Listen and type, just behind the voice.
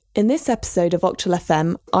In this episode of Octal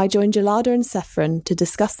FM, I join Gelada and Saffron to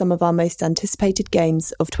discuss some of our most anticipated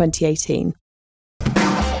games of 2018.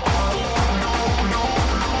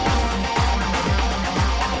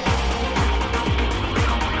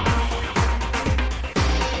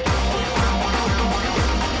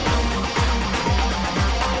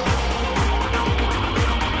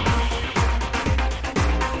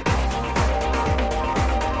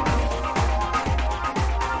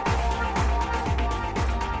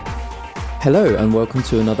 Hello and welcome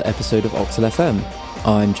to another episode of Octal FM.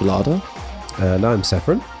 I'm Gelada. And I'm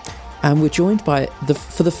Saffron. And we're joined by,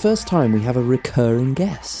 for the first time, we have a recurring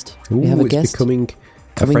guest. We have a it's guest becoming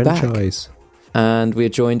a franchise. Back. And we're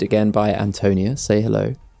joined again by Antonia. Say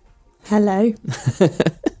hello. Hello.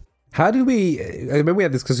 How did I remember we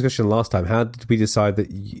had this discussion last time. How did we decide that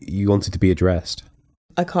you wanted to be addressed?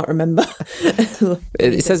 I can't remember.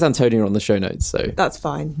 It says Antonia on the show notes, so... That's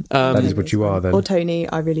fine. That is what you are, then. Or Tony,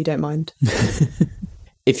 I really don't mind.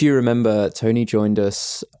 If you remember, Tony joined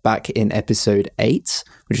us back in episode 8,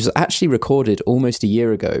 which was actually recorded almost a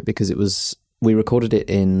year ago, because we recorded it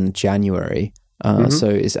in January, so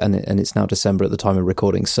it's now December at the time of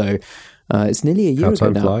recording, so it's nearly a year ago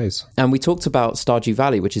now. Flies. And we talked about Stardew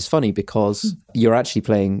Valley, which is funny because you're actually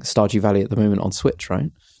playing Stardew Valley at the moment on Switch,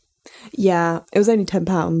 right? Yeah, it was only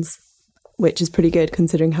 £10, which is pretty good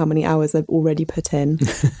considering how many hours I've already put in,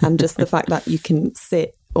 and just the fact that you can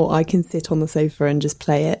sit, or I can sit on the sofa and just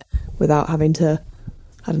play it without having to,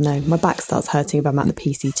 I don't know, my back starts hurting if I'm at the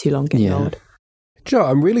PC too long getting old. Joe,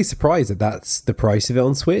 I'm really surprised that that's the price of it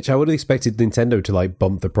on Switch. I would have expected Nintendo to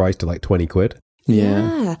bump the price to £20.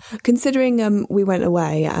 Yeah. Considering we went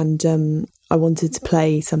away and I wanted to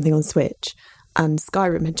play something on Switch, and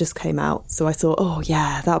Skyrim had just came out, so I thought, oh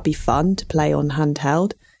yeah, that would be fun to play on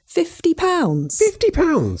handheld. £50.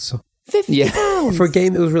 £50? £50? For a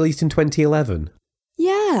game that was released in 2011?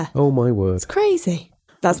 Yeah. Oh my word. It's crazy.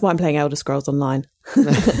 That's why I'm playing Elder Scrolls Online.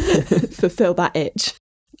 Fulfill that itch.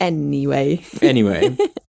 Anyway.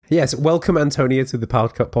 Yes, welcome Antonia to the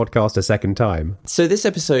podcast a second time. So this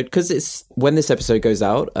episode, because when this episode goes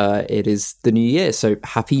out, it is the new year. So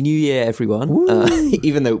happy new year, everyone,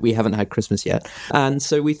 even though we haven't had Christmas yet. And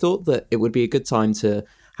so we thought that it would be a good time to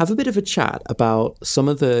have a bit of a chat about some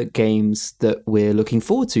of the games that we're looking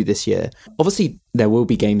forward to this year. Obviously, there will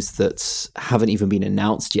be games that haven't even been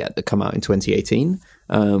announced yet that come out in 2018,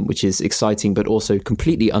 which is exciting, but also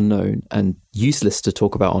completely unknown and useless to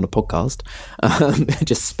talk about on a podcast.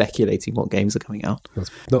 Just speculating what games are coming out.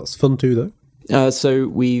 That's fun too, though. So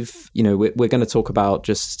we're going to talk about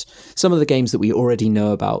just some of the games that we already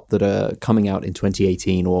know about that are coming out in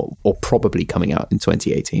 2018 or probably coming out in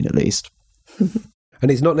 2018 at least. And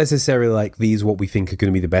it's not necessarily like these what we think are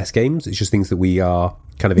going to be the best games. It's just things that we are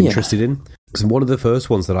kind of interested in. So one of the first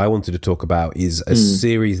ones that I wanted to talk about is a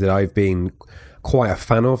series that I've been quite a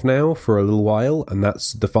fan of now for a little while, and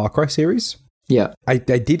that's the Far Cry series. Yeah. I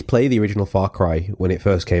did play the original Far Cry when it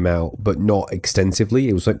first came out, but not extensively.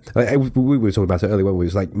 It was we were talking about it earlier when we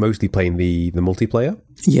was mostly playing the multiplayer.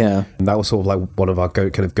 Yeah. And that was sort of one of our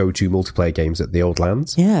go-to multiplayer games at the old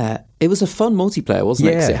lands. Yeah. It was a fun multiplayer, wasn't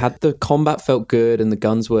it? 'Cause it had the combat felt good and the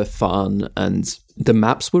guns were fun and the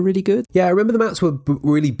maps were really good. Yeah, I remember the maps were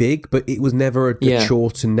really big, but it was never a chore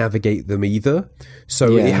to navigate them either.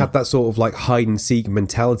 So it had that sort of hide and seek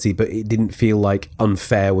mentality, but it didn't feel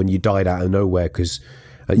unfair when you died out of nowhere because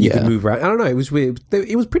you could move around. I don't know, it was weird.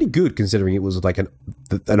 It was pretty good considering it was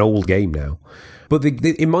an old game now. But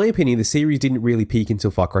in my opinion, the series didn't really peak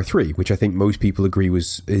until Far Cry 3, which I think most people agree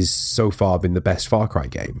is so far been the best Far Cry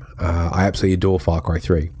game. I absolutely adore Far Cry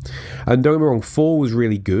 3. And don't get me wrong, 4 was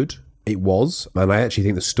really good. It was. And I actually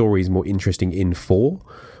think the story is more interesting in 4.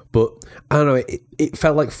 But I don't know, it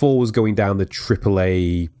felt like 4 was going down the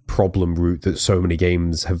AAA problem route that so many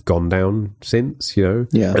games have gone down since, Yeah.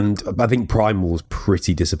 And I think Primal was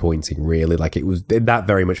pretty disappointing, really. That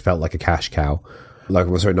very much felt like a cash cow.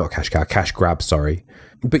 Cash grab, sorry.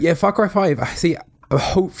 But yeah, Far Cry 5, I'm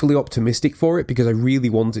hopefully optimistic for it because I really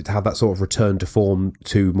want it to have that sort of return to form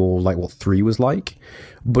to more like what 3 was like,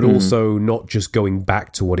 but also not just going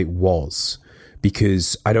back to what it was,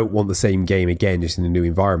 because I don't want the same game again, just in a new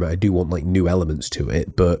environment. I do want new elements to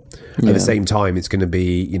it, but at the same time, it's going to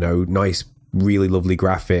be, nice, really lovely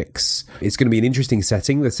graphics. It's going to be an interesting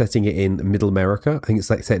setting. They're setting it in Middle America. I think it's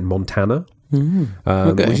set in Montana.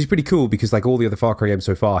 Which is pretty cool because all the other Far Cry games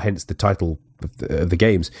so far, hence the title of the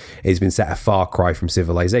games, has been set a far cry from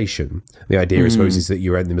civilization. The idea, I suppose, is that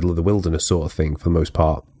you're in the middle of the wilderness sort of thing for the most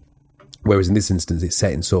part. Whereas in this instance, it's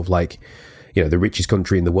set in sort of the richest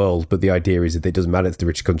country in the world, but the idea is that it doesn't matter if it's the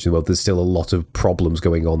richest country in the world, there's still a lot of problems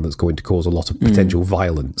going on that's going to cause a lot of potential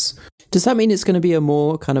violence. Does that mean it's going to be a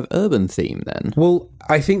more kind of urban theme then? Well,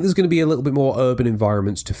 I think there's going to be a little bit more urban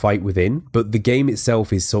environments to fight within, but the game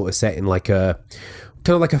itself is sort of set in like a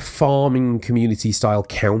kind of like a farming community style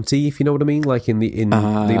county, if you know what I mean, like in the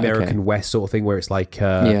American West sort of thing, where it's like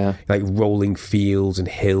like rolling fields and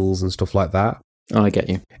hills and stuff like that. Oh, I get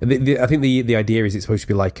you. I think the idea is it's supposed to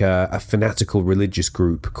be like a fanatical religious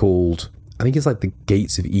group called, I think it's like the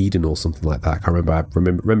Gates of Eden or something like that. I can't remember. I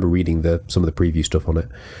remember reading some of the preview stuff on it.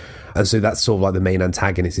 And so that's sort of like the main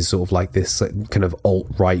antagonist is sort of like this kind of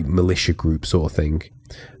alt-right militia group sort of thing.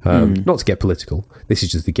 Not to get political. This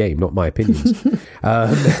is just the game, not my opinions.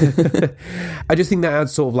 I just think that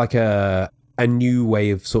adds sort of like a new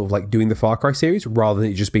way of sort of like doing the Far Cry series, rather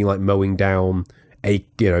than it just being like mowing down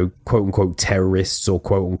quote-unquote terrorists or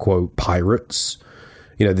quote-unquote pirates.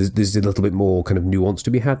 There's a little bit more kind of nuance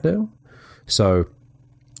to be had now. So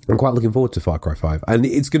I'm quite looking forward to Far Cry 5. And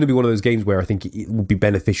it's going to be one of those games where I think it would be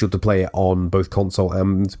beneficial to play it on both console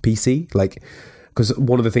and PC. Like, because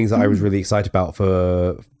one of the things that I was really excited about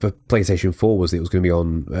for PlayStation 4 was that it was going to be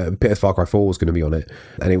on, Far Cry 4 was going to be on it.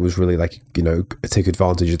 And it was really like, take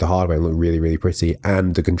advantage of the hardware and look really, really pretty.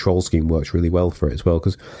 And the control scheme works really well for it as well.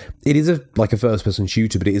 Because it is like a first-person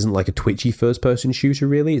shooter, but it isn't like a twitchy first-person shooter,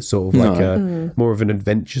 really. It's sort of like more of an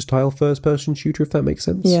adventure-style first-person shooter, if that makes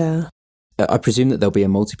sense. Yeah. I presume that there'll be a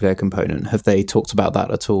multiplayer component. Have they talked about that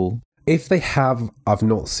at all? If they have, I've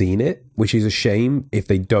not seen it, which is a shame if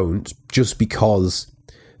they don't, just because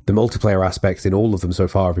the multiplayer aspects in all of them so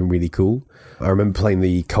far have been really cool. I remember playing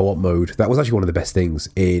the co-op mode. That was actually one of the best things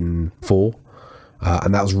in 4.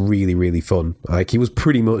 And that was really, really fun. Like, it was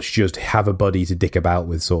pretty much just have a buddy to dick about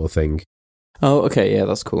with sort of thing. Oh, okay. Yeah,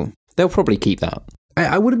 that's cool. They'll probably keep that.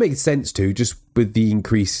 I would have made sense to, just with the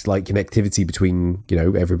increased like connectivity between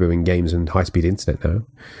everybody in games and high speed internet now.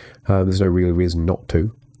 There's no real reason not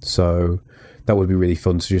to. So that would be really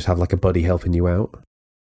fun to just have like a buddy helping you out.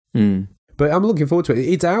 But I'm looking forward to it.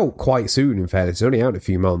 It's out quite soon. In fairness, it's only out in a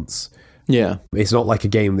few months. Yeah, it's not like a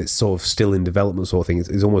game that's sort of still in development sort of thing.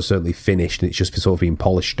 It's almost certainly finished, and it's just sort of being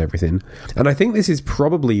polished and everything. And I think this is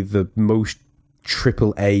probably the most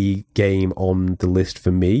AAA game on the list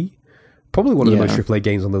for me. Probably one of the most AAA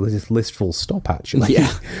games on the list full stop, actually.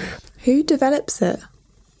 Yeah. Who develops it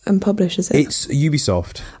and publishes it? It's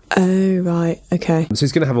Ubisoft. Oh, right. Okay. So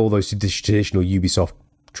it's going to have all those traditional Ubisoft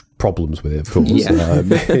problems with it, of course.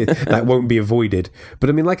 That won't be avoided. But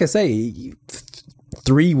I mean, like I say,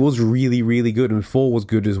 3 was really, really good, and 4 was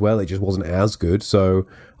good as well. It just wasn't as good. So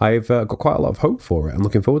I've got quite a lot of hope for it. I'm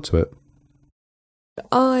looking forward to it.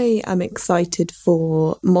 I am excited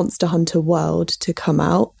for Monster Hunter World to come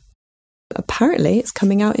out. Apparently it's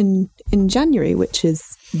coming out in January, which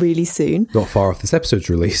is really soon. Not far off this episode's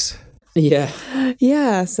release.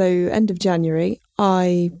 Yeah, so end of January.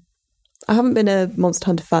 I haven't been a Monster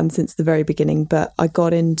Hunter fan since the very beginning, but I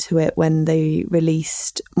got into it when they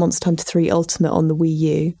released Monster Hunter 3 Ultimate on the Wii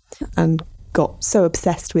U and got so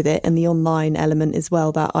obsessed with it and the online element as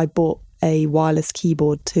well that I bought a wireless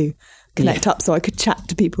keyboard to connect up so I could chat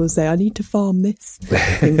to people and say, I need to farm this,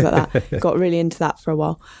 things like that. Got really into that for a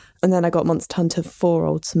while. And then I got Monster Hunter 4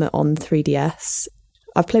 Ultimate on 3DS.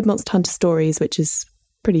 I've played Monster Hunter Stories, which is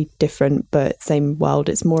pretty different, but same world.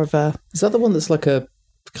 It's more of a... Is that the one that's like a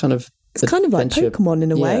kind of... It's kind of like Pokemon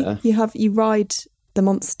in a way. You ride the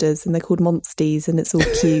monsters and they're called Monsties and it's all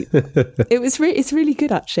cute. It's really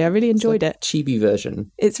good, actually. I really enjoyed it. Chibi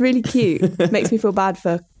version. It's really cute. Makes me feel bad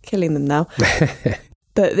for killing them now.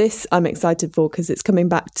 But this I'm excited for because it's coming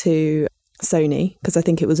back to Sony, because I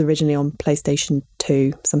think it was originally on PlayStation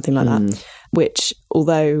 2, something like that, which,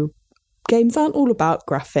 although games aren't all about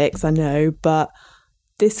graphics, I know, but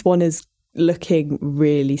this one is looking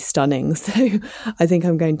really stunning. So I think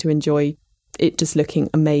I'm going to enjoy it just looking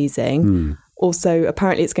amazing. Also,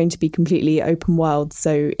 apparently it's going to be completely open world.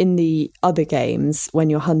 So in the other games, when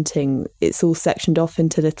you're hunting, it's all sectioned off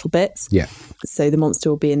into little bits. Yeah. So the monster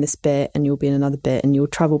will be in this bit and you'll be in another bit and you'll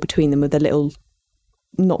travel between them with a little...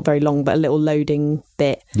 not very long, but a little loading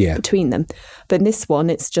bit between them. But in this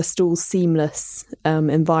one, it's just all seamless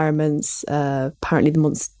environments. Apparently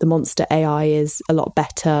the monster AI is a lot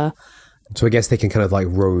better. So I guess they can kind of like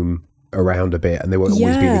roam around a bit and they won't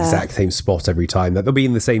always be in the exact same spot every time. They'll be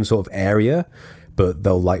in the same sort of area, but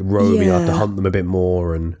they'll like roam and you have to hunt them a bit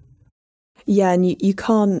more. And and you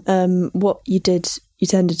can't, what you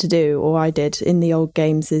tended to do, or I did in the old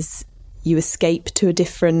games, is you escape to a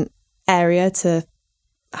different area to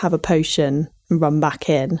have a potion and run back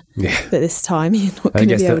in. But this time you're not going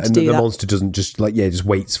to be able to do that. The monster doesn't just just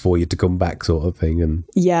waits for you to come back sort of thing. And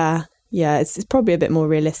Yeah, it's probably a bit more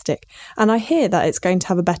realistic. And I hear that it's going to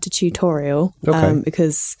have a better tutorial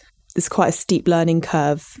because there's quite a steep learning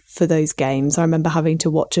curve for those games. I remember having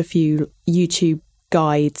to watch a few YouTube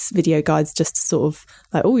video guides, just to sort of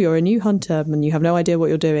like, oh, you're a new hunter and you have no idea what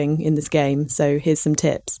you're doing in this game, so here's some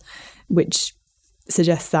tips, which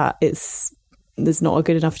suggests that there's not a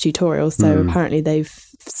good enough tutorial. So apparently they've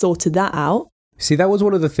sorted that out. See, that was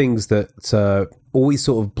one of the things that always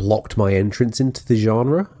sort of blocked my entrance into the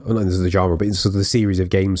genre. Oh, not into the genre, but into the series of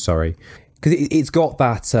games, sorry. Because it's got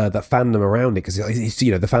that fandom around it. Because it's,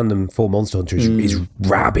 the fandom for Monster Hunter is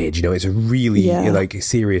rabid. It's a really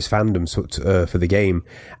serious fandom for the game,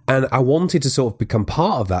 and I wanted to sort of become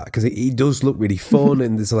part of that because it does look really fun,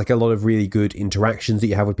 and there's like a lot of really good interactions that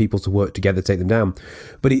you have with people to work together to take them down.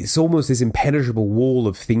 But it's almost this impenetrable wall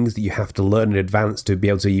of things that you have to learn in advance to be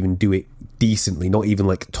able to even do it decently, not even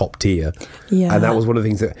like top tier. Yeah. And that was one of the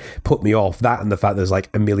things that put me off. That and the fact there's like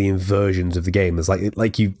a million versions of the game. There's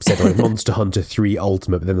like you said, like Monster Hunter 3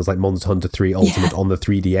 Ultimate, but then there's like Monster Hunter 3 Ultimate on the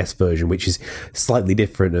 3DS version, which is slightly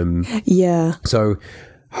different. So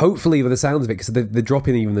hopefully, with the sounds of it, because they're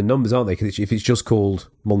dropping even the numbers, aren't they? Because if it's just called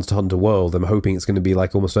Monster Hunter World, I'm hoping it's going to be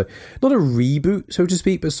like almost not a reboot, so to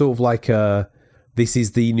speak, but sort of like this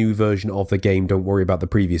is the new version of the game, don't worry about the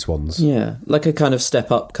previous ones. Yeah, like a kind of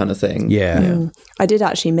step up kind of thing. Yeah. I did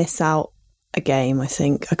actually miss out a game, I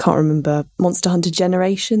think. I can't remember. Monster Hunter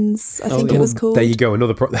Generations, I think it was called. There you go,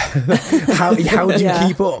 another... How do you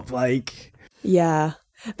keep up? Yeah.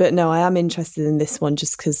 But no, I am interested in this one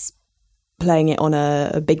just because playing it on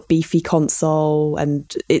a big beefy console,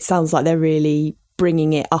 and it sounds like they're really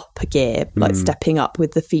bringing it up a gear, like stepping up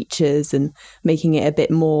with the features and making it a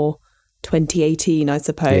bit more 2018, I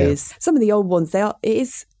suppose. Yeah. Some of the old ones, it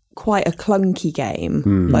is quite a clunky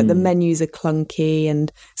game. Like the menus are clunky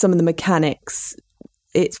and some of the mechanics,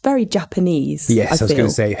 it's very Japanese. Yes, I was going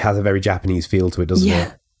to say it has a very Japanese feel to it, doesn't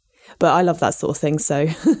it? But I love that sort of thing, so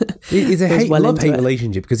it's a love-hate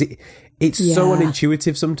relationship because it's so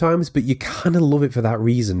unintuitive sometimes, but you kind of love it for that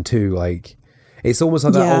reason too. Like it's almost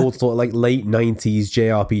like that old sort of like late 90s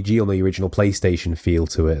JRPG on the original PlayStation feel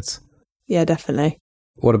to it. Yeah, definitely.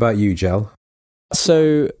 What about you, Jel?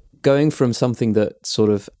 So going from something that sort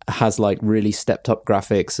of has like really stepped up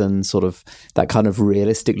graphics and sort of that kind of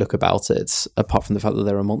realistic look about it, apart from the fact that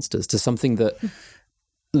there are monsters, to something that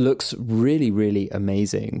looks really, really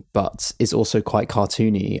amazing, but is also quite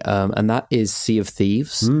cartoony. And that is Sea of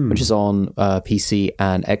Thieves, which is on PC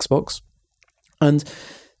and Xbox. And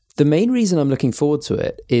the main reason I'm looking forward to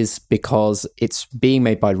it is because it's being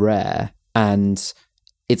made by Rare, and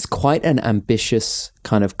it's quite an ambitious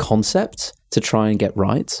kind of concept to try and get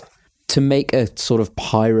right, to make a sort of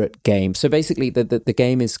pirate game. So basically the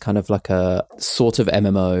game is kind of like a sort of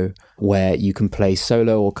MMO where you can play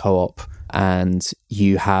solo or co-op, and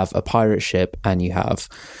you have a pirate ship and you have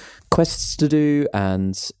quests to do,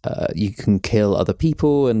 and you can kill other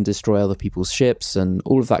people and destroy other people's ships and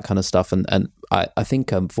all of that kind of stuff. And I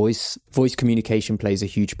think voice communication plays a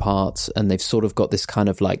huge part, and they've sort of got this kind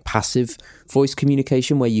of like passive voice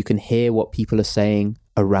communication where you can hear what people are saying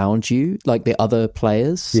around you, like the other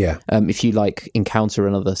players. Yeah. If you like encounter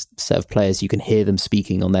another set of players, you can hear them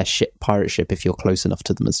speaking on their pirate ship if you're close enough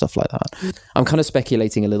to them and stuff like that. I'm kind of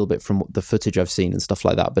speculating a little bit from the footage I've seen and stuff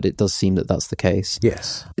like that, but it does seem that that's the case.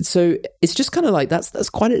 Yes. So it's just kind of like that's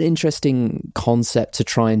quite an interesting concept to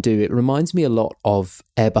try and do. It reminds me a lot of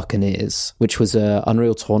Air Buccaneers, which was a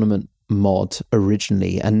Unreal Tournament mod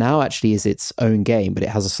originally, and now actually is its own game, but it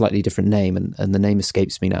has a slightly different name, and the name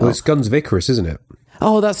escapes me now. Well, it's Guns of Icarus, isn't it?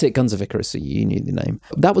 Oh, that's it, Guns of Icarus. You knew the name.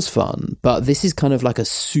 That was fun, but this is kind of like a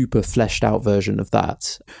super fleshed out version of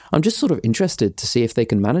that. I'm just sort of interested to see if they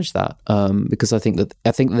can manage that, because I think that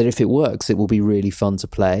if it works, it will be really fun to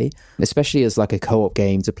play, especially as like a co-op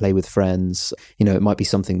game to play with friends. It might be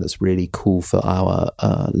something that's really cool for our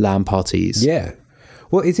LAN parties. Yeah.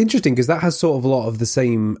 Well, it's interesting because that has sort of a lot of the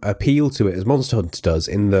same appeal to it as Monster Hunter does,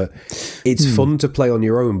 in that it's fun to play on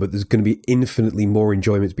your own, but there's going to be infinitely more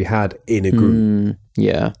enjoyment to be had in a group.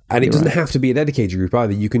 Yeah. And it doesn't have to be a dedicated group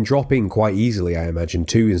either. You can drop in quite easily, I imagine,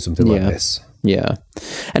 too, in something like this. Yeah.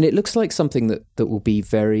 And it looks like something that will be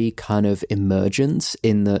very kind of emergent,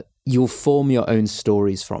 in that you'll form your own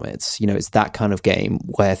stories from it. It's that kind of game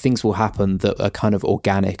where things will happen that are kind of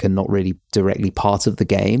organic and not really directly part of the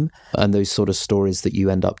game. And those sort of stories that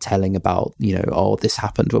you end up telling about, oh, this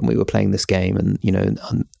happened when we were playing this game, and,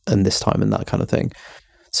 and this time, and that kind of thing.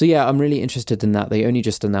 So yeah, I'm really interested in that. They only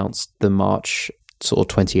just announced the March sort of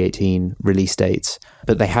 2018 release date,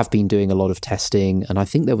 but they have been doing a lot of testing. And I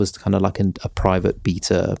think there was kind of like a private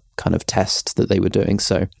beta kind of test that they were doing.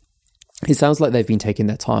 So it sounds like they've been taking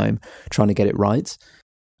their time trying to get it right.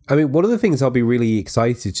 I mean, one of the things I'll be really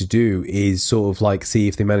excited to do is sort of like see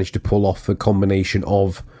if they manage to pull off a combination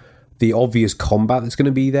of the obvious combat that's going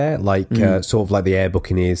to be there, like sort of like the Air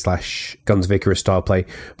Buccaneers / Guns of Icarus style play,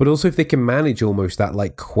 but also if they can manage almost that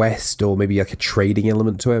like quest or maybe like a trading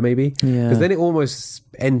element to it, maybe. Because then it almost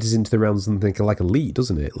enters into the realms of something like Elite,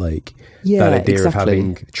 doesn't it? Like that idea of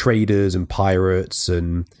having traders and pirates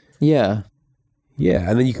and... Yeah,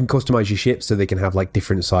 and then you can customize your ships so they can have like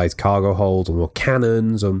different size cargo holds or more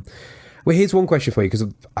cannons. Well, here's one question for you, because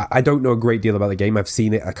I don't know a great deal about the game. I've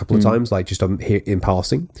seen it a couple of times, like just here in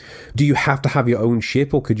passing. Do you have to have your own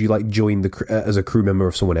ship, or could you like join as a crew member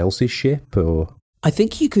of someone else's ship? Or I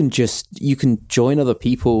think you can join other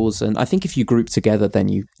people's, and I think if you group together, then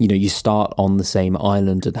you start on the same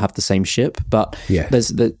island and have the same ship. But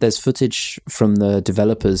there's footage from the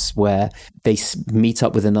developers where they meet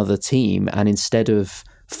up with another team, and instead of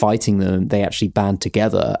fighting them, they actually band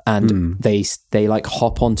together and they like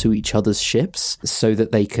hop onto each other's ships so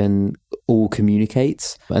that they can all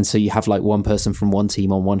communicate. And so you have like one person from one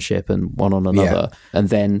team on one ship and one on another, and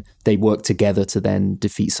then they work together to then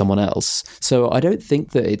defeat someone else. So I don't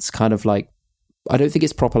think that it's kind of like, I don't think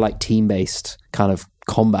it's proper like team-based kind of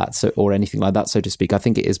combat or anything like that, so to speak. I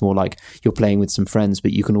think it is more like you're playing with some friends,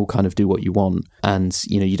 but you can all kind of do what you want, and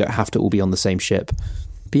you don't have to all be on the same ship.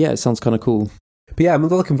 But yeah, it sounds kind of cool. But yeah, I'm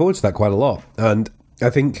looking forward to that quite a lot. And I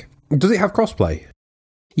think, does it have crossplay?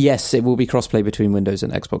 Yes, it will be crossplay between Windows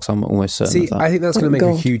and Xbox. I'm almost certain of that. I think that's going to make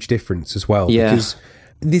a huge difference as well. Yeah. Because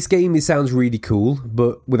this game sounds really cool,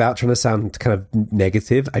 but without trying to sound kind of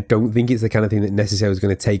negative, I don't think it's the kind of thing that necessarily is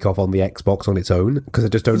going to take off on the Xbox on its own, because I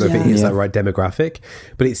just don't know if it hits that right demographic.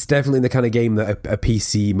 But it's definitely the kind of game that a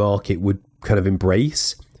PC market would kind of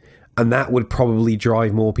embrace. And that would probably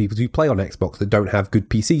drive more people to play on Xbox that don't have good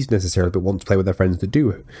PCs necessarily, but want to play with their friends that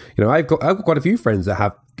do. I've got quite a few friends that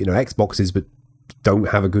have Xboxes but don't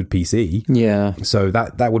have a good PC. Yeah. So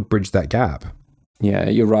that would bridge that gap. Yeah,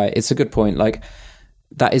 you're right. It's a good point. Like,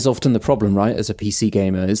 that is often the problem, right? As a PC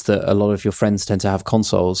gamer, is that a lot of your friends tend to have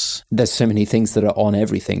consoles. There's so many things that are on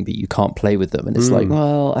everything, but you can't play with them, and it's like,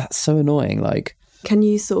 well, that's so annoying. Like, can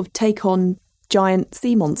you sort of take on giant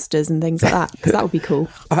sea monsters and things like that? Because that would be cool.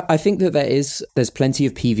 I think that there's plenty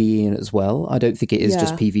of PvE in it as well. I don't think it is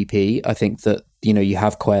just PvP. I think that you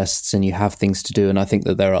have quests and you have things to do, and I think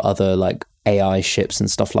that there are other like AI ships and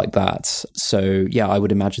stuff like that. So yeah, I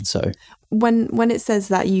would imagine so. When it says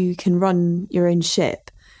that you can run your own ship,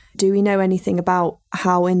 do we know anything about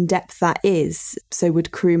how in depth that is? So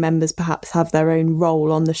would crew members perhaps have their own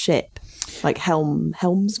role on the ship? Like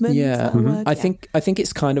helmsman? Yeah, I think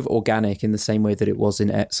it's kind of organic in the same way that it was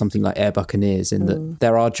in something like Air Buccaneers, in that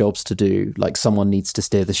there are jobs to do. Like, someone needs to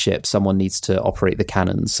steer the ship, someone needs to operate the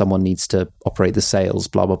cannons, someone needs to operate the sails,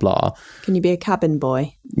 blah blah blah. Can you be a cabin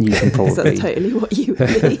boy? You can probably. That's totally what you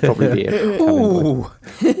would be. Probably be a cabin boy.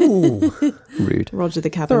 Ooh. Rude. Roger the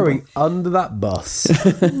cabin Throwing boy. under that bus.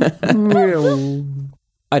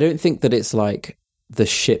 I don't think that it's like the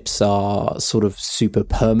ships are sort of super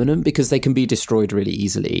permanent, because they can be destroyed really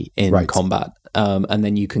easily in combat, and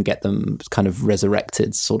then you can get them kind of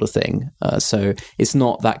resurrected, sort of thing. So it's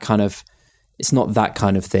not that kind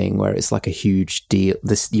of thing where it's like a huge deal.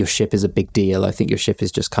 Your ship is a big deal. I think your ship is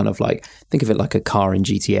just kind of like, think of it like a car in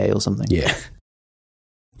GTA or something. Yeah.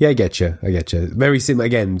 Yeah, I get you. Very similar,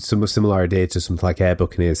 again, some similar idea to something like Air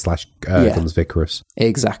Buccaneers / Guns of Icarus.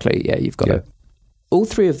 Exactly. Yeah, you've got it. All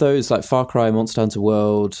three of those, like Far Cry, Monster Hunter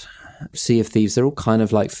World, Sea of Thieves, they're all kind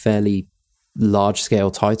of like fairly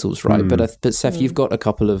large-scale titles, right? But Seth, you've got a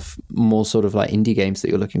couple of more sort of like indie games that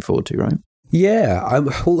you're looking forward to, right? Yeah,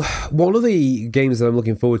 one of the games that I'm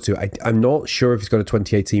looking forward to, I'm not sure if it's got a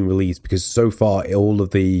 2018 release, because so far all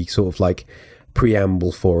of the sort of like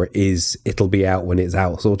preamble for it is it'll be out when it's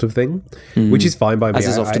out sort of thing, which is fine by me. As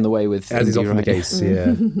is often the way with as indie, is often right? the case,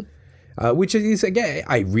 yeah. Which is, again,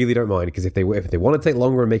 I really don't mind, because if they want to take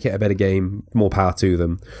longer and make it a better game, more power to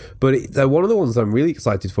them. But one of the ones that I'm really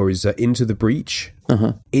excited for is Into the Breach.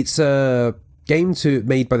 It's a game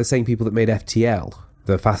made by the same people that made FTL,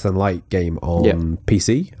 the Fast and Light game on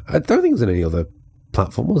PC. I don't think it was on any other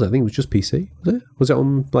platform, was it? I think it was just PC. Was it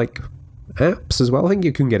on like apps as well? I think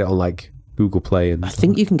you can get it on like Google Play, and I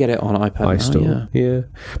think you can get it on iPad iStore. now, Yeah.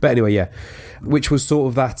 But anyway, which was sort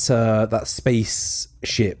of that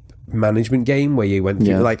spaceship management game where you went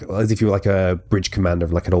through, like as if you were like a bridge commander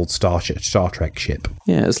of like an old Star Trek ship.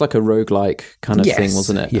 Yeah, it's like a roguelike kind of thing,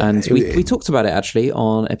 wasn't it? Yeah. And we talked about it actually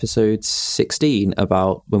on episode 16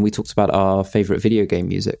 about when we talked about our favourite video game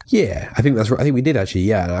music. Yeah, I think that's right. I think we did actually,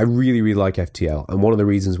 yeah. And I really, really like FTL. And one of the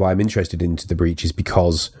reasons why I'm interested into the Breach is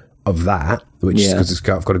because of that, which is because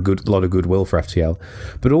I've got a lot of goodwill for FTL,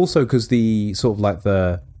 but also because the sort of like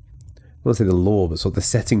the want to say the lore, but sort of the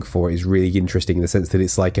setting for it is really interesting in the sense that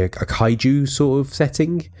it's like a kaiju sort of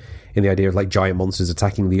setting, in the idea of like giant monsters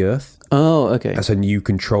attacking the Earth. Oh, okay. And so you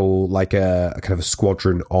control like a kind of a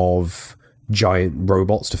squadron of giant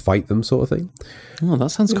robots to fight them, sort of thing. Oh, that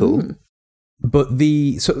sounds cool. But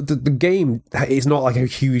the game is not like a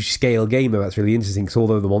huge scale game, though. That's really interesting, because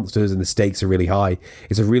although the monsters and the stakes are really high,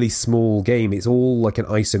 it's a really small game. It's all like an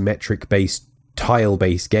isometric based, tile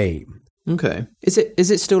based game. Okay. Is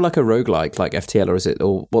it still like a roguelike, like FTL,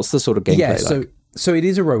 or what's the sort of gameplay like? So it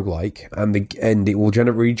is a roguelike, and it will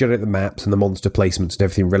regenerate the maps and the monster placements and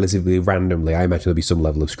everything relatively randomly. I imagine there'll be some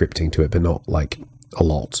level of scripting to it, but not like a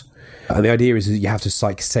lot. And the idea is that you have to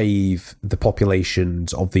like save the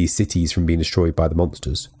populations of these cities from being destroyed by the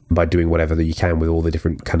monsters by doing whatever that you can with all the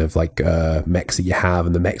different kind of like mechs that you have,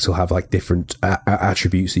 and the mechs will have like different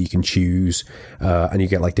attributes that you can choose, and you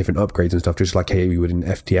get like different upgrades and stuff, just like how you would in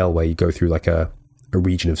FTL, where you go through like a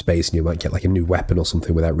region of space and you might get like a new weapon or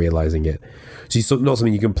something without realizing it. So it's not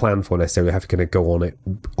something you can plan for necessarily. You have to kind of go on it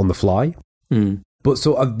on the fly. But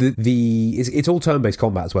sort of it's all turn-based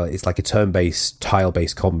combat as well. It's like a turn-based,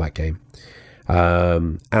 tile-based combat game.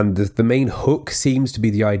 And the main hook seems to be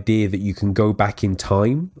the idea that you can go back in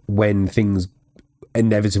time when things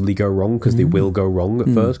inevitably go wrong, because they will go wrong at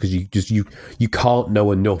first, because you can't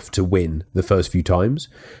know enough to win the first few times,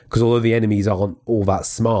 because although the enemies aren't all that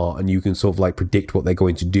smart and you can sort of like predict what they're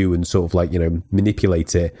going to do and sort of like, you know,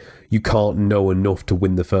 manipulate it, you can't know enough to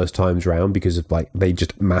win the first times round, because of like they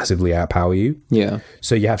just massively outpower you.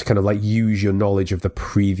 So you have to kind of like use your knowledge of the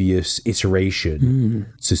previous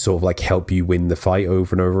iteration to sort of like help you win the fight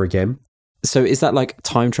over and over again. So is that like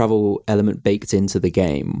time travel element baked into the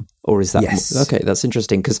game, or is that... Yes. Okay, that's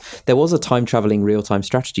interesting, because there was a time traveling real-time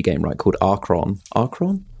strategy game, right, called Akron.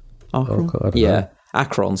 Akron? I don't Yeah. know.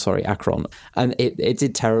 Akron. And it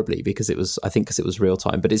did terribly because it was real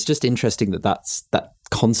time. But it's just interesting that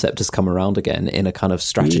concept has come around again in a kind of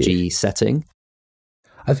strategy setting.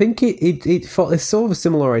 I think it's sort of a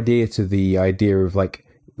similar idea to the idea of like,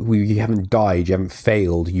 you haven't died, you haven't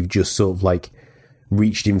failed, you've just sort of like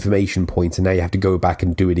reached information point, and now you have to go back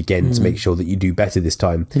and do it again to make sure that you do better this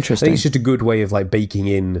time. Interesting. I think it's just a good way of like baking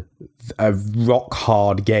in a rock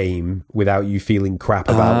hard game without you feeling crap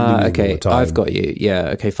about losing all the time. I've got you. Yeah,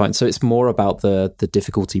 okay, fine. So it's more about the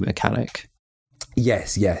difficulty mechanic.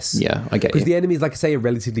 Yes. Yeah, I get you. Because the enemies, like I say, are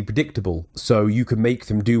relatively predictable, so you can make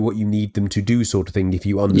them do what you need them to do, sort of thing, if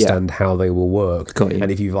you understand how they will work. Got you.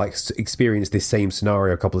 And if you've like experienced this same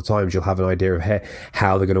scenario a couple of times, you'll have an idea of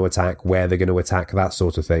how they're going to attack, where they're going to attack, that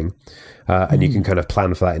sort of thing, and you can kind of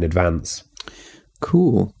plan for that in advance.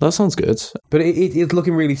 Cool. That sounds good. But it's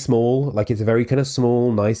looking really small. Like, it's a very kind of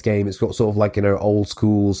small, nice game. It's got sort of like, you know, old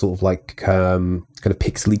school sort of like kind of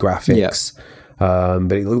pixely graphics. Yeah.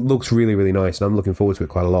 But it looks really, really nice, and I'm looking forward to it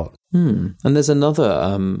quite a lot. And there's another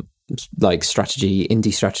like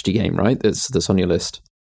indie strategy game, right? That's on your list.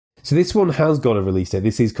 So this one has got a release date.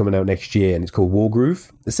 This is coming out next year, and it's called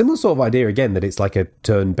Wargroove. A similar sort of idea again, that it's like a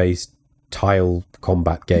turn-based tile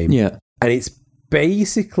combat game. Yeah, and it's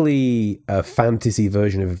basically a fantasy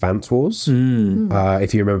version of Advance Wars.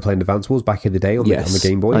 If you remember playing Advance Wars back in the day on the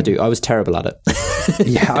Game Boy. I do. I was terrible at it.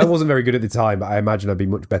 Yeah, I wasn't very good at the time, but I imagine I'd be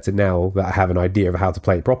much better now that I have an idea of how to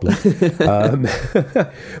play it properly.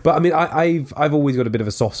 But I mean, I've always got a bit of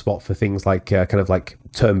a soft spot for things like kind of like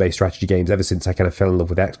turn-based strategy games ever since I kind of fell in love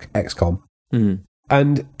with XCOM.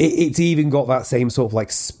 And it's even got that same sort of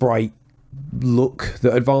like sprite look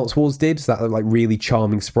that Advance Wars did, so that like really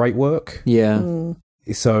charming sprite work. Yeah.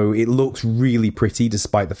 So it looks really pretty,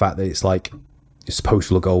 despite the fact that it's like it's supposed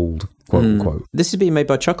to look old, quote unquote. This is being made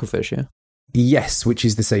by Chucklefish, yeah? Yes, which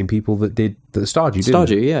is the same people that did the Stardew, didn't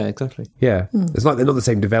Stardew, yeah, exactly. Yeah. It's not, they're not the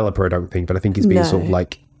same developer, I don't think, but I think it's being sort of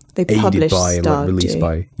like they aided by and like Stardew. released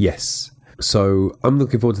by. Yes. So I'm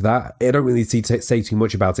looking forward to that. I don't really say too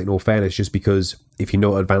much about it, in all fairness, just because if you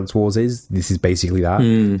know what Advance Wars is, this is basically that.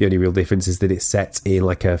 The only real difference is that it's set in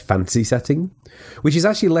like a fantasy setting, which is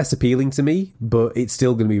actually less appealing to me, but it's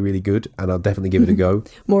still going to be really good, and I'll definitely give it a go.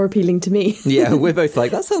 More appealing to me. Yeah, we're both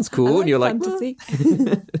like, that sounds cool. And you're fantasy.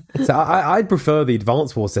 So I'd prefer the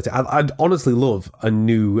Advance Wars setting. I'd honestly love a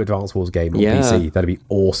new Advance Wars game on PC. That'd be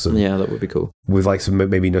awesome. Yeah, that would be cool. With like some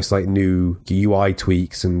maybe just like new UI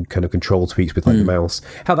tweaks and kind of control tweaks with like the mouse.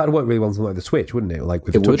 How that'd work really well on something like the Switch, wouldn't it? Like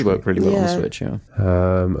with It the would touch work really well on the Yeah. Switch, yeah.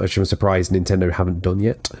 Which I'm surprised Nintendo haven't done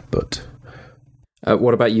yet. But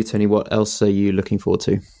What about you, Tony? What else are you looking forward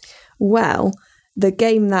to? Well, the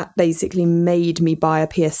game that basically made me buy a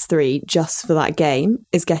PS3 just for that game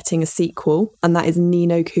is getting a sequel, and that is Ni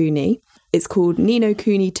no Kuni. It's called Ni no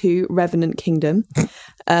Kuni 2 Revenant Kingdom.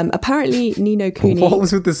 Apparently, Ni no Kuni... What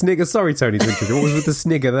was with the snigger? Sorry, Tony, to interrupt. What was with the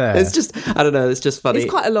snigger there? It's just, I don't know, it's just funny. It's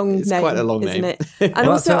quite a long name, quite a long isn't name. it? And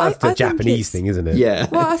Well, also, that's the I think Japanese it's- thing, isn't it? Yeah,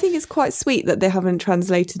 Well, I think it's quite sweet that they haven't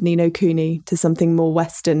translated Ni no Kuni to something more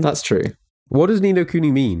Western. that's true. What does Ni no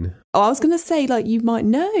Kuni mean? I was going to say, like, you might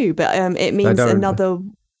know, but it means don't. another...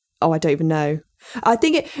 Oh, I don't even know. I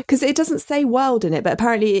think it... Because it doesn't say world in it, but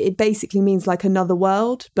apparently it basically means, like, another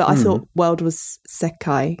world. But I thought world was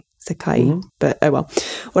Sekai, but oh well,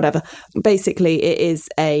 whatever. Basically, it is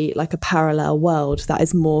a parallel world that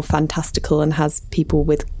is more fantastical and has people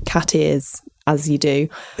with cat ears, as you do,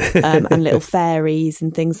 and little fairies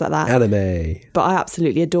and things like that. Anime. But I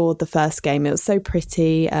absolutely adored the first game. It was so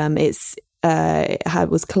pretty. It had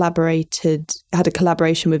a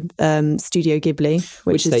collaboration with Studio Ghibli,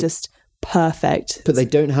 which is just perfect. But they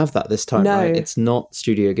don't have that this time, No. right? It's not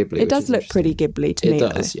Studio Ghibli. It does look pretty Ghibli to me. It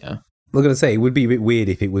does, yeah. I'm going to say, it would be a bit weird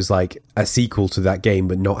if it was like a sequel to that game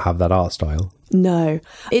but not have that art style. No,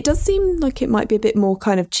 it does seem like it might be a bit more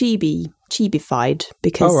kind of chibi-fied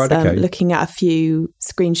because Oh, right, okay. looking at a few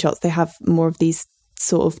screenshots, they have more of these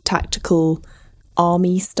sort of tactical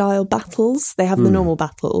army style battles. They have the normal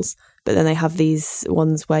battles, but then they have these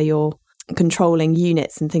ones where you're controlling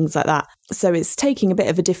units and things like that. So it's taking a bit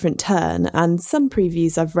of a different turn, and some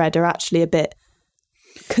previews I've read are actually a bit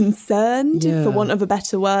concerned, Yeah. for want of a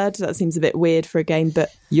better word. That seems a bit weird for a game, but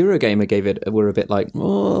Eurogamer were a bit like, a bit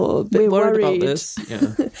We're worried about worried. this.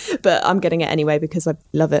 Yeah. but I'm getting it anyway because I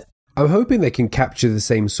love it. I'm hoping they can capture the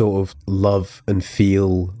same sort of love and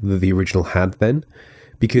feel that the original had then.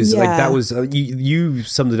 Because like Yeah. that was you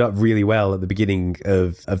summed it up really well at the beginning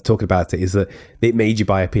of talking about it, is that it made you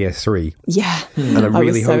buy a PS3. Yeah, And I'm I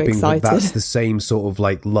really was so hoping that excited. that's the same sort of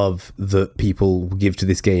like love that people give to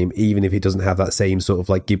this game, even if it doesn't have that same sort of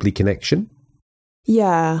like Ghibli connection.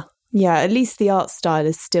 Yeah, at least the art style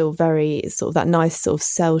is still very sort of that nice sort of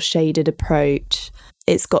cell shaded approach.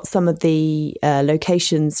 It's got some of the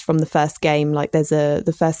locations from the first game, like there's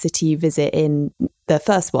the first city you visit in the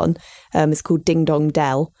first one is called Ding Dong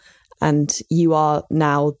Dell, and you are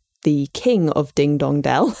now the king of Ding Dong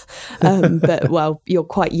Dell. But well, you're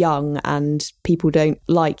quite young and people don't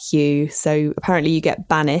like you, so apparently you get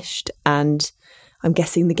banished, and I'm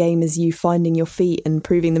guessing the game is you finding your feet and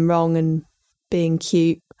proving them wrong and being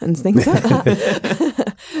cute and things like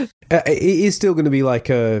that. It is still going to be like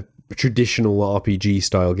a traditional RPG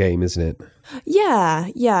style game, isn't it? Yeah.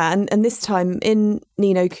 And this time in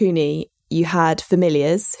Ni no Kuni, you had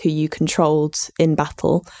familiars who you controlled in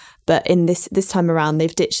battle. But in this time around,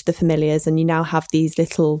 they've ditched the familiars and you now have these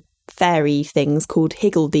little fairy things called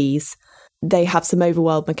Higgledies. They have some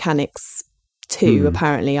overworld mechanics too,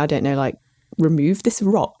 apparently. I don't know, like remove this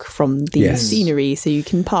rock from the Yes. scenery so you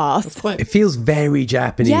can pass. It feels very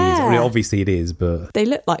Japanese. Yeah. I mean, obviously it is, but They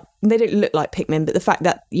don't look like Pikmin, but the fact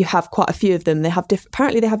that you have quite a few of them, they have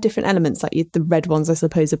apparently they have different elements. Like the red ones, I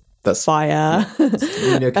suppose, are That's fire.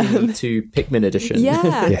 Ni no Kuni 2 Pikmin edition.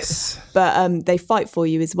 Yeah. yes. But they fight for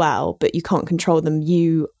you as well, but you can't control them.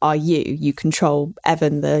 You are you control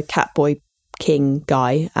Evan, the Catboy King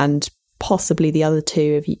guy, and possibly the other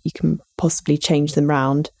two if you can possibly change them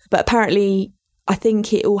round. But apparently I think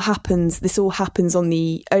this all happens on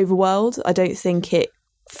the overworld. I don't think it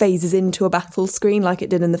phases into a battle screen like it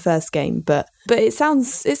did in the first game, but it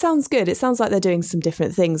sounds good. It sounds like they're doing some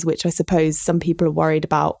different things, which I suppose some people are worried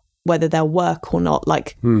about whether they'll work or not.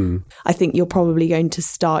 Like, I think you're probably going to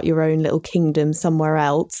start your own little kingdom somewhere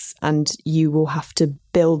else and you will have to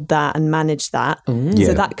build that and manage that. Yeah.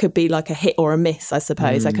 So that could be like a hit or a miss, I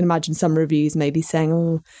suppose. I can imagine some reviews maybe saying,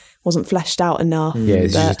 oh, wasn't fleshed out enough. Yeah,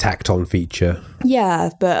 it's But- just a tacked on feature.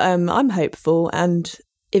 yeah, but I'm hopeful, and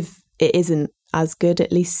if it isn't as good,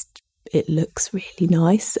 at least it looks really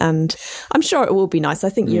nice, and I'm sure it will be nice. I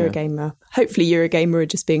think hopefully Eurogamer are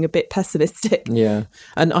just being a bit pessimistic. Yeah.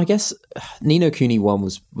 And I guess Ni no Kuni 1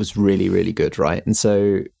 was really, really good, right? And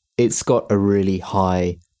so it's got a really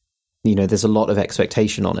high, there's a lot of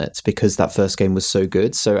expectation on it because that first game was so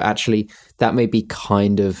good. So actually that may be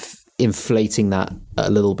kind of inflating that a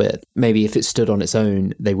little bit. Maybe if it stood on its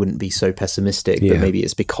own, they wouldn't be so pessimistic, but maybe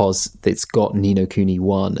it's because it's got Ni no Kuni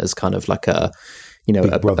 1 as kind of like a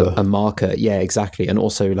a marker. Yeah, exactly. And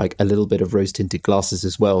also like a little bit of rose tinted glasses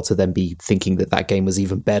as well to then be thinking that game was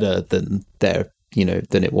even better than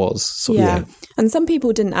than it was. So, Yeah. And some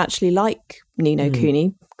people didn't actually like Ni no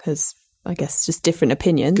Kuni because I guess just different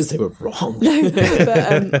opinions. because they were wrong.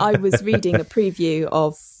 But I was reading a preview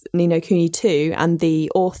of Ni no Kuni 2 and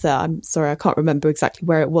the author, I'm sorry, I can't remember exactly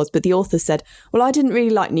where it was, but the author said, well, I didn't really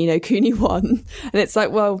like Ni no Kuni 1. And it's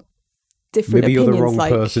like, well, different Maybe you're the opinions. wrong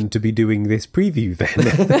person to be doing this preview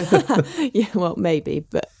then. Yeah, well, maybe,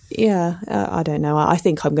 but yeah, I don't know. I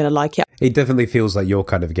think I'm going to like it. It definitely feels like your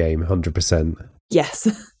kind of game, 100%. Yes.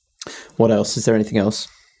 What else? Is there anything else?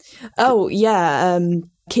 Oh, yeah.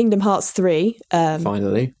 Kingdom Hearts 3.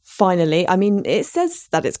 Finally. I mean, it says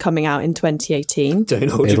that it's coming out in 2018. Don't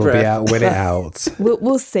hold It'll your breath. be out when it's out.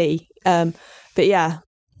 We'll see. But yeah.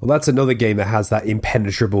 Well, that's another game that has that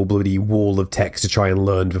impenetrable bloody wall of text to try and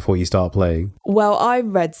learn before you start playing. Well, I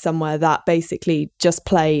read somewhere that basically just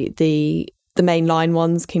play the mainline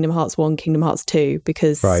ones, Kingdom Hearts 1, Kingdom Hearts 2,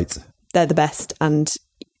 because they're the best, and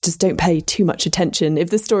just don't pay too much attention. If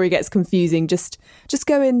the story gets confusing, just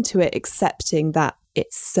go into it accepting that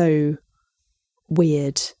it's so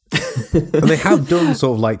weird. And they have done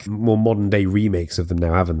sort of like more modern day remakes of them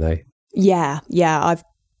now, haven't they? Yeah, I've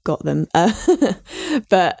got them.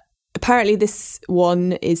 But apparently this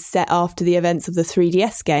one is set after the events of the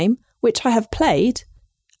 3DS game, which I have played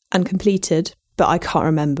and completed, but I can't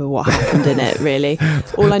remember what happened in it, really.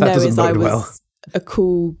 All I know is I was a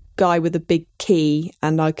cool guy with a big key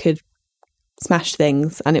and I could smash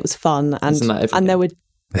things and it was fun. And there were...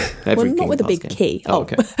 well, not with a big key. Oh,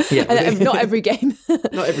 okay. Yeah. Not every game.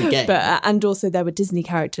 Not every game. But and also there were Disney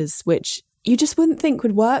characters, which you just wouldn't think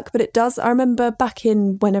would work, but it does. I remember back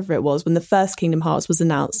in whenever it was, when the first Kingdom Hearts was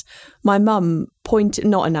announced, my mum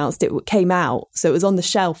it came out. So it was on the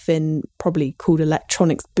shelf in probably called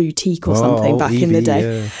Electronics Boutique or something back in the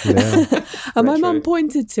day. Yeah. And my mum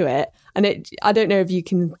pointed to it. And I don't know if you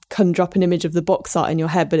can conjure up an image of the box art in your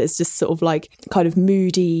head, but it's just sort of like kind of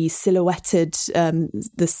moody, silhouetted,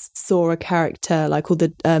 the Sora character, like all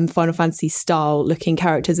the Final Fantasy style looking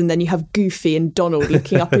characters. And then you have Goofy and Donald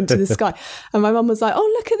looking up into the sky. And my mum was like,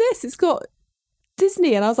 oh, look at this. It's got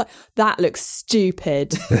Disney. And I was like, that looks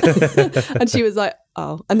stupid. And she was like,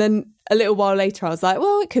 oh. And then a little while later, I was like,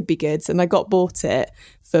 well, it could be good. And I bought it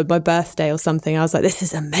for my birthday or something. I was like, this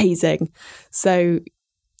is amazing. So...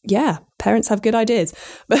 yeah, parents have good ideas.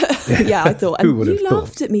 But yeah, I thought, and you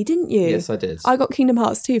laughed at me, didn't you? Yes, I did. I got Kingdom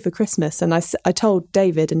Hearts 2 for Christmas, and I told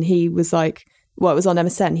David, and he was like, well, it was on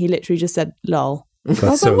MSN, he literally just said, lol. That's I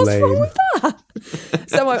was so like, what's lame. wrong with that?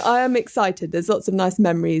 So I am excited. There's lots of nice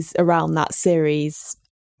memories around that series.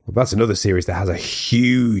 Well, that's another series that has a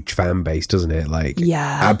huge fan base, doesn't it? Like,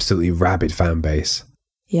 absolutely rabid fan base.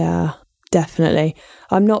 Yeah. Definitely.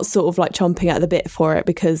 I'm not sort of like chomping at the bit for it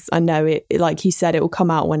because I know it, like you said, it will come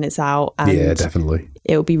out when it's out. And yeah, definitely.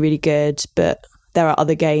 It'll be really good, but there are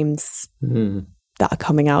other games that are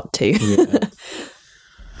coming out too. Yeah.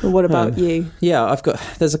 What about you? Yeah,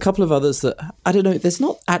 there's a couple of others that, I don't know, there's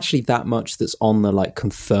not actually that much that's on the like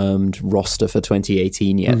confirmed roster for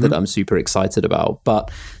 2018 yet that I'm super excited about, but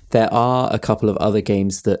there are a couple of other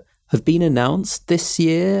games that have been announced this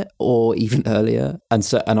year or even earlier, and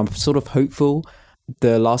I'm sort of hopeful.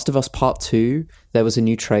 The Last of Us Part 2, there was a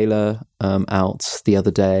new trailer out the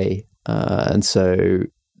other day, and so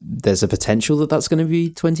there's a potential that that's going to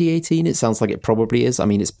be 2018. It sounds like it probably is. I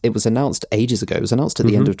mean, it was announced ages ago. It was announced at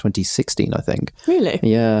the end of 2016, I think. Really?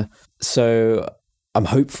 Yeah. So I'm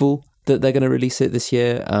hopeful that they're going to release it this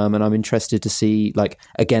year, and I'm interested to see, like,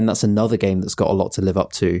 again, that's another game that's got a lot to live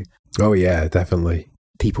up to. Oh yeah, definitely.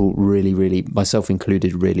 People really, really, myself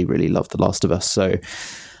included, really, really love The Last of Us. So I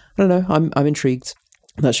don't know. I'm intrigued.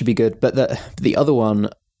 That should be good. But the other one,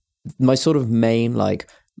 my sort of main, like,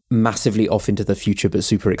 massively off into the future but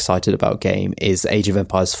super excited about game is Age of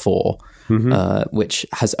Empires 4, which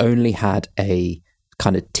has only had a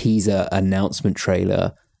kind of teaser announcement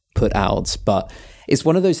trailer put out, but it's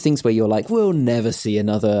one of those things where you're like, we'll never see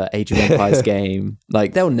another Age of Empires game.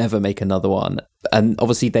 Like, they'll never make another one. And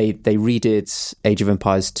obviously they redid Age of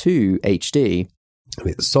Empires 2 HD. And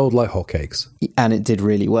it sold like hotcakes. And it did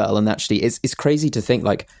really well. And actually, it's crazy to think,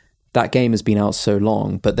 like, that game has been out so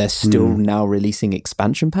long, but they're still now releasing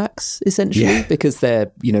expansion packs, essentially, because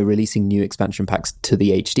they're, releasing new expansion packs to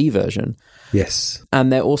the HD version. Yes. And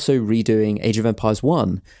they're also redoing Age of Empires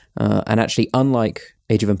 1. And actually, unlike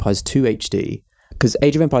Age of Empires 2 HD, because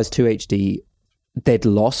Age of Empires 2 HD, they'd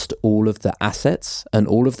lost all of the assets and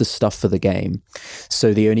all of the stuff for the game.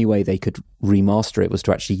 So the only way they could remaster it was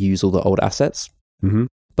to actually use all the old assets. Mm-hmm.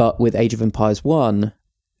 But with Age of Empires 1,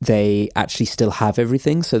 they actually still have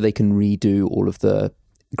everything, so they can redo all of the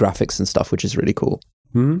graphics and stuff, which is really cool,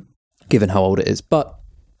 given how old it is. But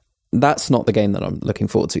that's not the game that I'm looking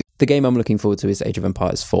forward to. The game I'm looking forward to is Age of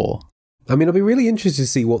Empires 4. I mean, I'll be really interested to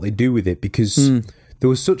see what they do with it, because there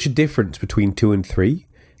was such a difference between 2 and 3,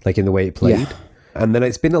 like in the way it played. Yeah. And then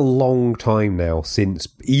it's been a long time now since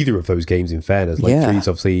either of those games, in fairness. Like, 3's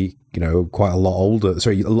obviously quite a lot older,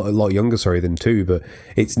 a lot younger, than 2, but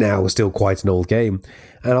it's now still quite an old game.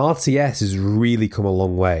 And RTS has really come a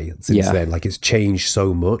long way since then. Like, it's changed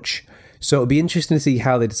so much. So it'll be interesting to see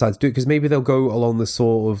how they decide to do it, because maybe they'll go along the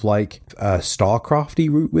sort of like StarCrafty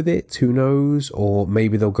route with it, who knows? Or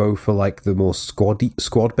maybe they'll go for like the more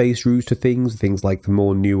squad-based routes to things like the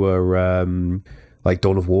more newer, like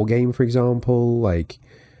Dawn of War game, for example. Like,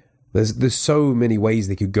 There's so many ways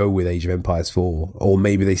they could go with Age of Empires 4, or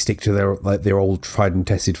maybe they stick to their old tried and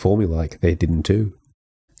tested formula like they did in 2.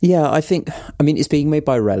 Yeah, it's being made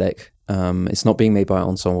by Relic. It's not being made by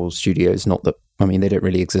Ensemble Studios. Not that, they don't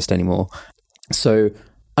really exist anymore. So,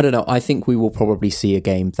 I don't know. I think we will probably see a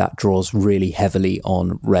game that draws really heavily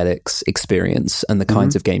on Relic's experience and the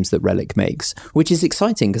kinds of games that Relic makes, which is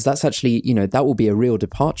exciting because that's actually, that will be a real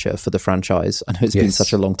departure for the franchise. I know it's been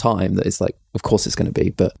such a long time that it's like, of course it's going to be,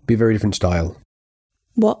 but... Be a very different style.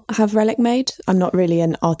 What have Relic made? I'm not really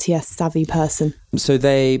an RTS savvy person. So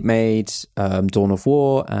they made Dawn of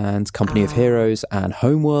War and Company of Heroes and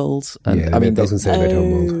Homeworld. And, it doesn't say they made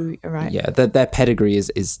Homeworld. Right. Yeah, their pedigree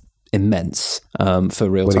is immense for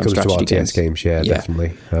real-time strategy games. When it comes to RTS games,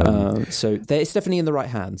 definitely. So it's definitely in the right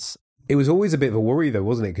hands. It was always a bit of a worry, though,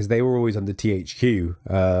 wasn't it? Because they were always under THQ.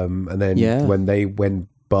 And then when they went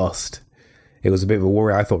bust, it was a bit of a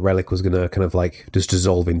worry. I thought Relic was going to kind of like just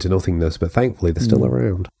dissolve into nothingness, but thankfully they're still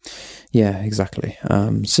around. Yeah, exactly.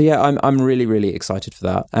 I'm really, really excited for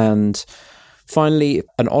that. And finally,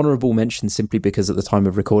 an honourable mention simply because at the time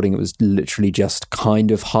of recording it was literally just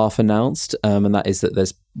kind of half announced, and that is that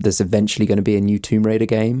there's eventually going to be a new Tomb Raider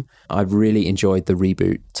game. I've really enjoyed the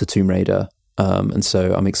reboot to Tomb Raider, and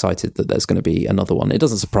so I'm excited that there's going to be another one. It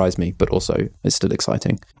doesn't surprise me, but also it's still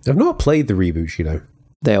exciting. I've not played the reboots,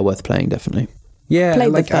 They are worth playing, definitely. Yeah,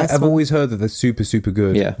 I've always heard that they're super, super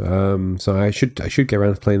good. Yeah. So I should get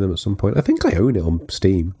around to playing them at some point. I think I own it on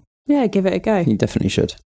Steam. Yeah, give it a go. You definitely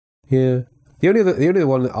should. Yeah. The only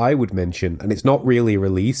one that I would mention, and it's not really a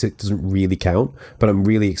release, it doesn't really count, but I'm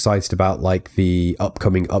really excited about like the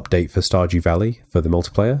upcoming update for Stardew Valley for the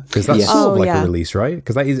multiplayer, because that's sort of like a release, right?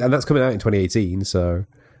 Because that's coming out in 2018, so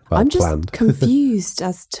I'm just confused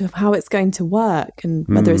as to how it's going to work and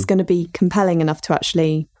whether it's going to be compelling enough to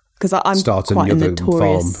actually, because I'm quite a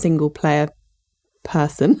notorious single player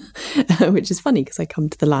person, which is funny because I come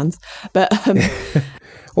to the lands, but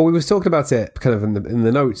well, we were talking about it kind of in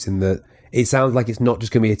the notes, in that it sounds like it's not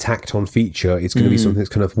just going to be a tacked on feature, it's going to be something that's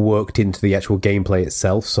kind of worked into the actual gameplay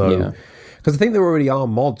itself. So, because I think there already are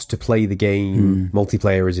mods to play the game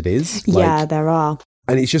multiplayer as it is. Yeah, there are.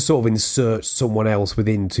 And it's just sort of insert someone else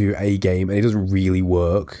into a game, and it doesn't really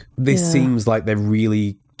work. This seems like they're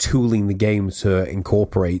really tooling the game to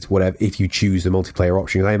incorporate whatever, if you choose the multiplayer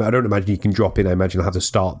option. I don't imagine you can drop in. I imagine you'll have to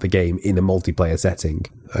start the game in a multiplayer setting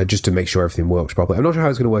just to make sure everything works properly. I'm not sure how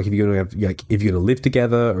it's going to work, if you're going to live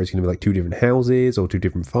together, or it's going to be like 2 different houses or 2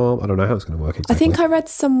 different farms. I don't know how it's going to work exactly. I think I read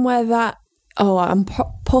somewhere that, I'm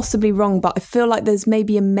possibly wrong, but I feel like there's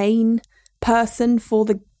maybe a main person for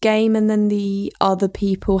the game, and then the other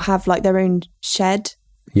people have like their own shed.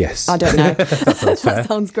 Yes. I don't know. That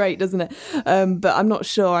sounds great, doesn't it? But I'm not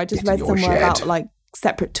sure. I just read somewhere about like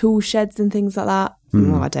separate tool sheds and things like that.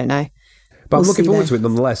 Well, I don't know. But I'm looking forward to it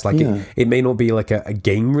nonetheless. Like it may not be like a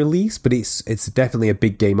game release, but it's definitely a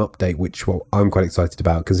big game update, which I'm quite excited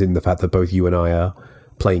about, because in the fact that both you and I are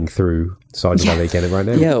playing through Stardew Valley again right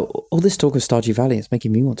now. Yeah, all this talk of Stardew Valley is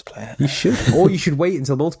making me want to play it. You should. Or you should wait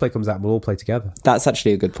until multiplayer comes out and we'll all play together. That's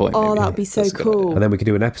actually a good point. Oh, that would be so cool. And then we could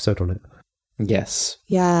do an episode on it. Yes.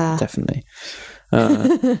 Yeah. Definitely.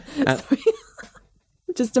 Sorry.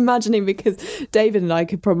 Just imagining, because David and I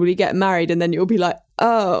could probably get married and then you'll be like,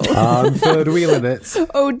 I'm third wheeling it.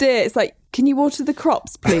 Oh dear. It's like, can you water the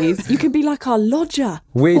crops, please? You can be like our lodger.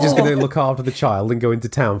 We're just going to look after the child and go into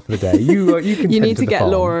town for the day. You can. You need to get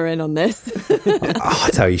Laura in on this. I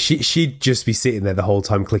tell you, she'd just be sitting there the whole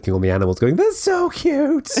time clicking on the animals going, they're so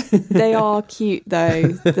cute. They are cute though.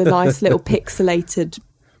 The nice little pixelated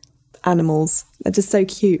animals. They're just so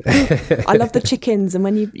cute. I love the chickens, and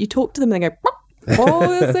when you talk to them, they go,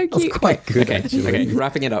 oh, they're so cute. That's quite good, actually. Okay,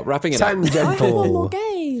 wrapping it up. Tangential. I have one more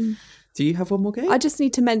game. Do you have one more game? I just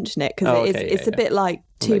need to mention it because it's a bit like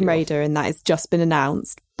Tomb Raider in that it's just been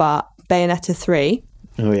announced, but Bayonetta 3.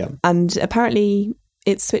 Oh, yeah. And apparently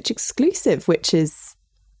it's Switch exclusive, which is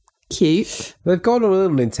cute. They've gone on a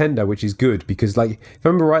little Nintendo, which is good, because, like, if I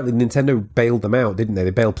remember rightly, Nintendo bailed them out, didn't they? They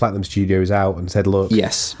bailed Platinum Studios out and said, look,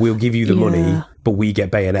 yes, we'll give you the money, but we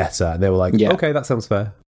get Bayonetta. And they were like, okay, that sounds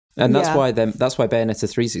fair. And that's why Bayonetta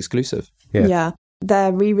 3 is exclusive. Yeah.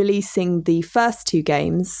 They're re-releasing the first 2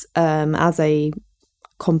 games as a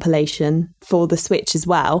compilation for the Switch as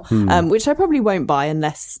well, which I probably won't buy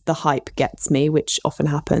unless the hype gets me, which often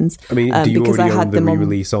happens. I mean, do you already own the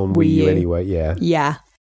re-release on Wii U anyway? Yeah. Yeah.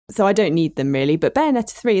 So I don't need them really, but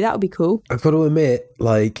Bayonetta 3, that would be cool. I've got to admit,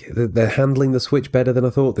 like, they're handling the Switch better than I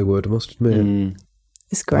thought they would, I must admit.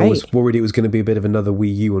 It's great. I was worried it was going to be a bit of another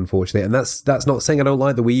Wii U, unfortunately. And that's not saying I don't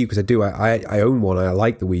like the Wii U, because I do. I own one. I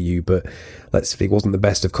like the Wii U, but it wasn't the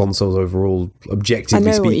best of consoles overall,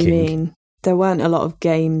 objectively speaking. I know what you mean. There weren't a lot of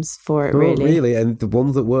games for it, really. Really, and the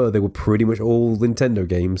ones that were, they were pretty much all Nintendo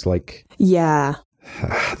games. Like, yeah.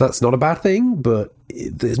 That's not a bad thing, but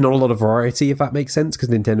there's not a lot of variety, if that makes sense, because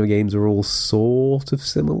Nintendo games are all sort of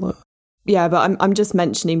similar. Yeah, but I'm just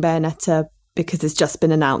mentioning Bayonetta because it's just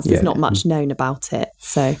been announced. There's not much known about it.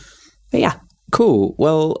 So, but yeah. Cool.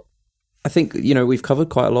 Well, I think, we've covered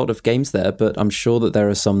quite a lot of games there, but I'm sure that there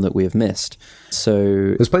are some that we have missed. So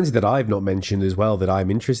there's plenty that I've not mentioned as well that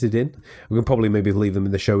I'm interested in. We can probably maybe leave them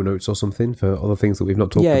in the show notes or something for other things that we've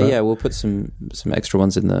not talked about. Yeah, we'll put some extra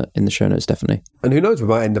ones in the show notes, definitely. And who knows, we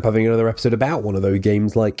might end up having another episode about one of those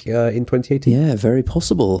games like in 2018. Yeah, very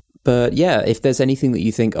possible. But yeah, if there's anything that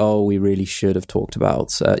you think, we really should have talked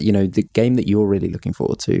about, the game that you're really looking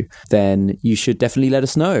forward to, then you should definitely let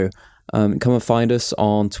us know. Come and find us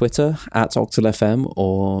on Twitter at OctalFM,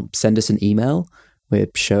 or send us an email with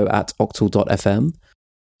show@octal.fm.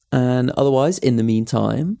 And otherwise, in the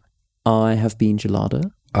meantime, I have been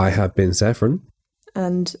Gelada. I have been Saffron.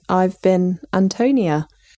 And I've been Antonia.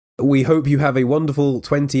 We hope you have a wonderful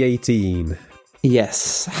 2018.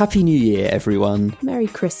 Yes. Happy New Year, everyone. Merry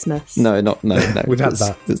Christmas. No. We've had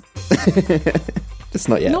that. It's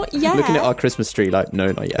not yet. Not yet. Looking at our Christmas tree like,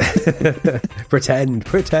 no, not yet. Pretend.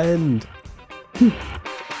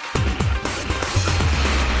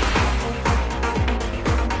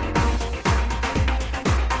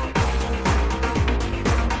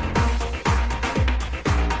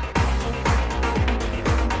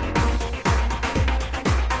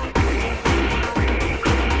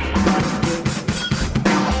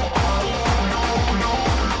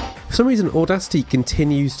 For some reason, Audacity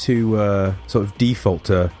continues to sort of default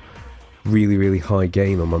to really, really high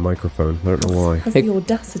gain on my microphone. I don't know why. Has the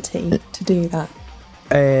audacity to do that.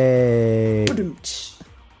 Hey.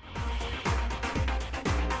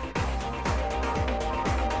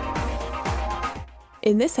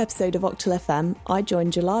 In this episode of Octal FM, I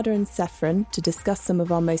joined Gelada and Saffron to discuss some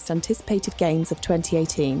of our most anticipated games of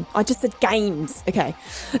 2018. I just said games. Okay.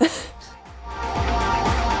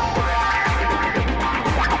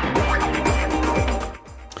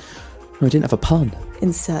 I didn't have a pun.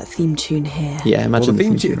 Insert theme tune here. Yeah, imagine the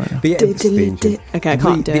theme tune right now. The theme tune. Okay, I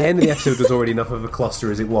can't do it. The end of the episode was already enough of a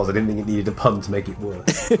cluster as it was. I didn't think it needed a pun to make it work.